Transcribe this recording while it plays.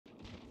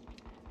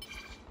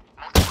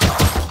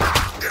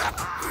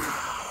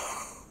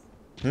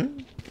Hmm?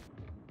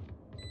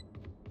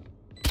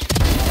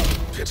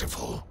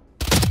 Pitiful.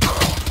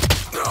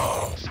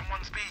 No.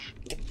 Someone's B.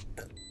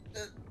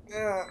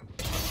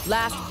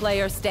 Last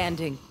player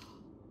standing.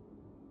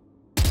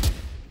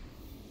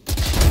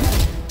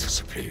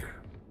 Disappear.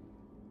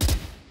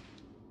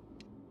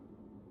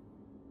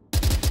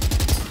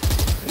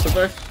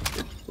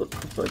 What the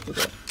fuck was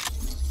that?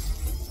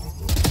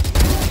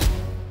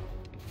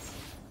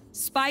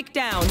 Spike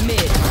down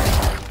mid.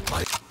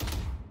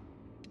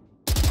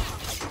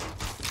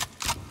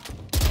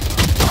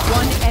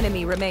 One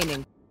enemy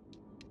remaining.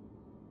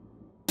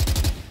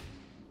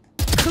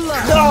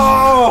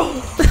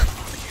 No!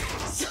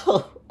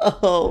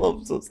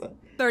 I'm so sad.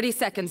 30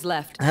 seconds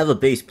left. I have a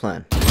base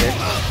plan. Okay?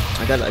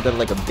 I got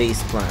like a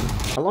base plan.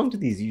 How long do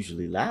these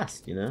usually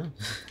last? You know?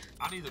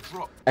 I need a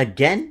drop.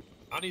 Again?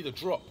 I need a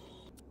drop.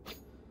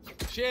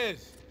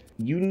 Cheers.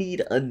 You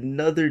need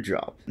another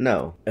drop.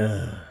 No.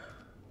 Ugh.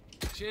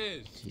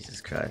 Cheers.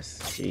 Jesus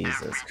Christ.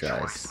 Jesus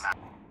Christ.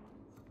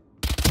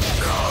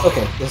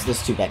 Okay,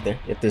 there's two back there.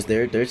 Yep,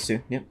 there's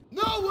two. Yep.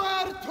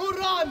 Nowhere to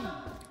run.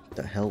 What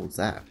the hell was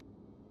that?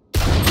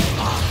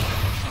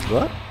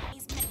 What?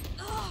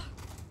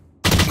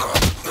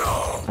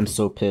 I'm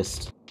so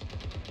pissed.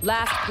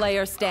 Last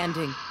player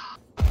standing.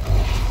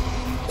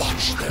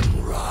 Watch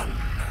them run.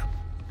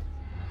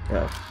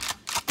 Oh.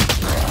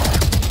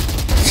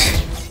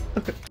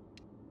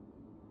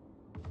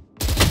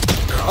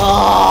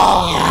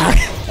 Oh!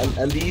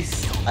 At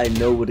least I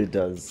know what it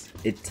does.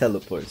 It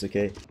teleports,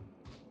 okay?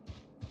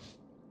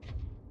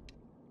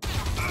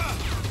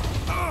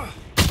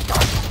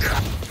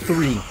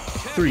 Three.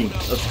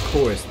 Of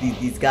course.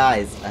 These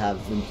guys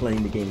have been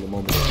playing the game the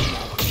moment it came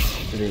out.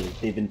 Literally,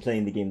 they've been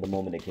playing the game the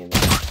moment it came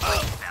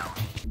out.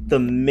 The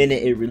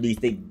minute it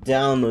released, they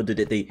downloaded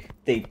it.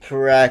 They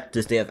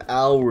practiced. They have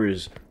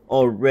hours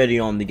already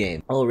on the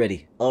game.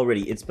 Already.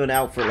 It's been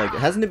out for like,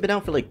 hasn't it been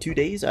out for like 2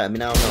 days? I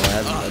mean, I don't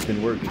know. I've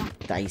been working.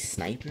 Dice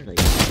Sniper? Like,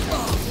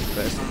 that's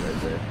impressive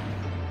right there.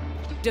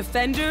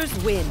 Defenders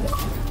win.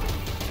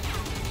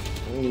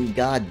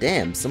 God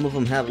damn. Some of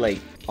them have like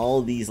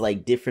all these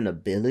like different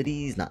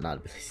abilities. Not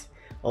abilities.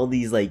 All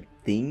these like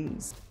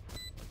things.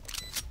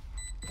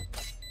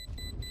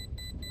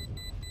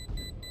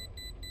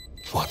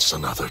 What's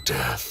another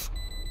death?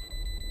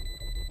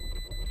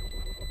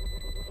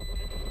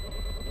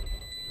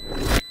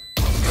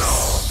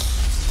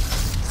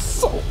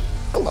 So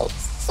close.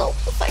 So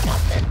if I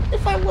got that,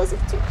 if I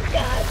wasn't too,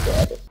 god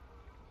damn it.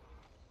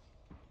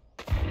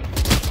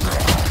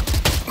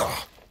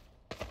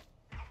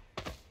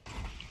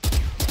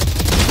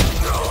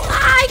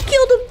 I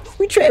killed him.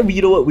 We tried.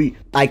 You know what?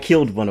 I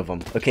killed one of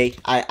them. Okay.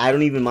 I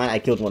don't even mind. I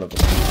killed one of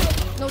them.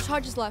 No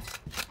charges left.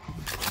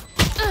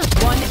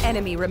 One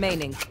enemy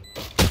remaining.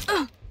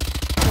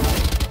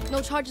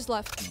 No charges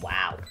left.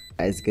 Wow.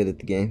 Guy's good at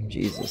the game.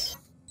 Jesus.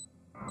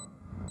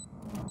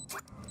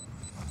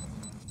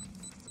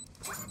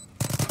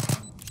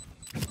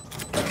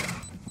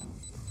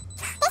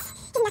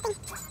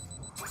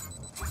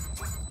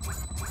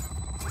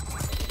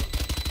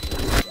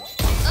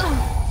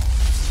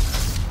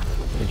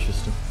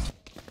 Interesting.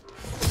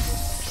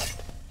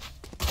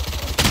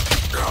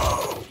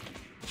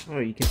 Oh,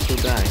 you can still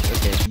die.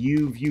 Okay.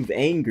 You've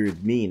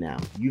angered me now.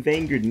 You've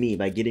angered me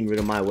by getting rid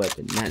of my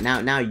weapon.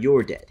 Now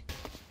you're dead.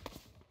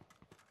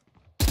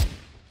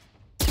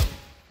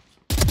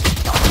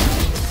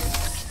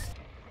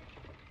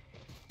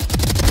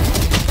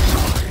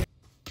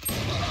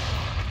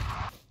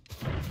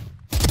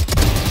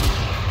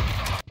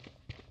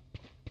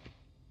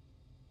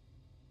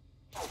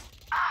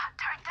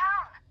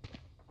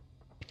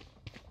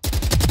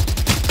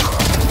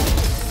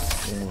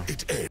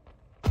 It ends.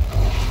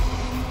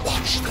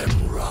 Watch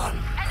them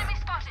run. Enemy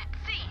spotted.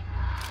 C.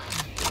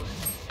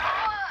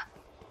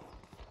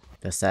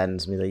 That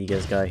saddens me that you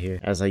guys got here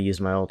as I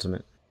use my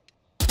ultimate.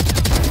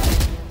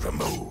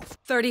 Remove.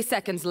 30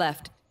 seconds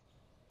left.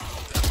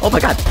 Oh my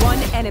god! One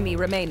enemy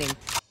remaining.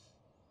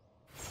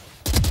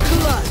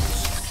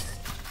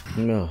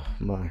 No,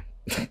 my.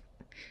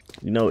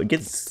 You know, it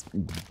gets.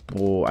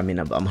 Well, I mean,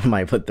 I'm on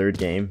my third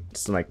game.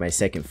 It's like my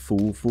second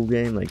full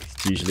game. Like,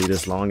 it's usually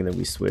this long, and then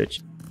we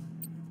switch.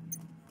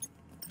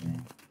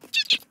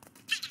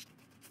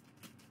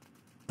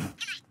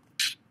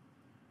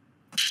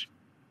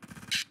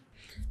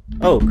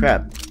 Oh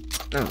crap!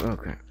 Oh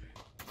crap!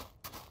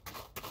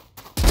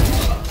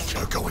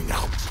 You're going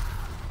out.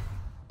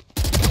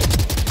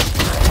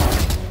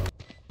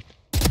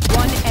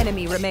 One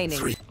enemy remaining.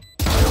 3.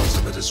 My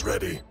ultimate is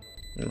ready.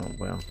 Oh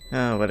well.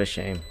 Oh, what a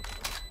shame.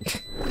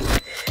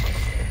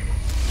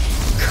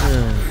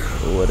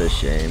 What a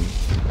shame.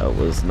 I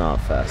was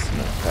not fast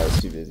enough. I was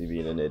too busy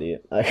being an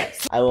idiot. I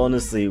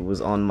honestly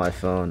was on my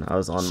phone. I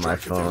was on my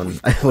phone.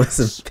 I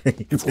wasn't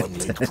paying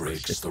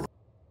attention.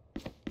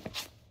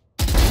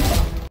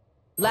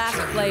 Last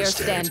player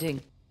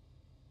standing.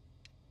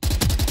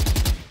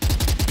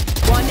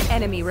 One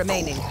enemy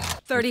remaining.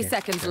 30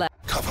 seconds left.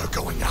 Cover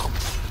going out.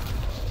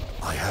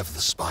 I have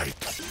the spike.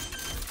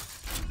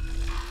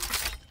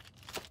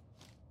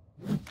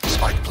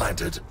 Spike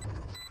planted.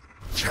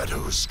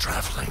 Shadows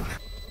traveling.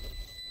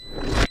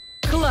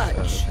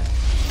 Clutch.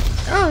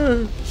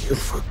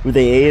 Were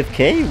they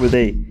AFK? Were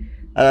they?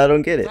 I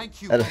don't get it.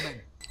 Thank you, I don't...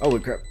 woman. Oh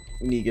crap!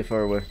 We need to get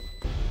far away.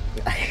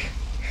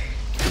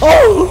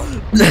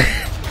 Oh!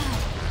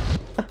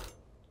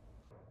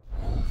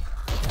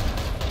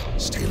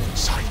 Stealing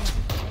sight.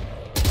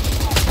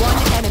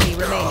 One enemy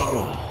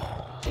remaining.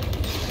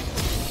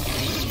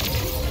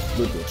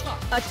 Good deal.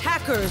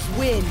 Attackers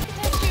win.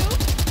 Thank you.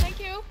 Thank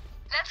you.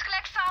 Let's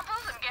collect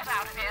samples and get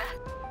out of here.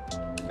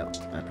 No,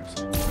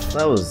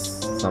 that was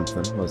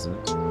something,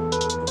 wasn't it?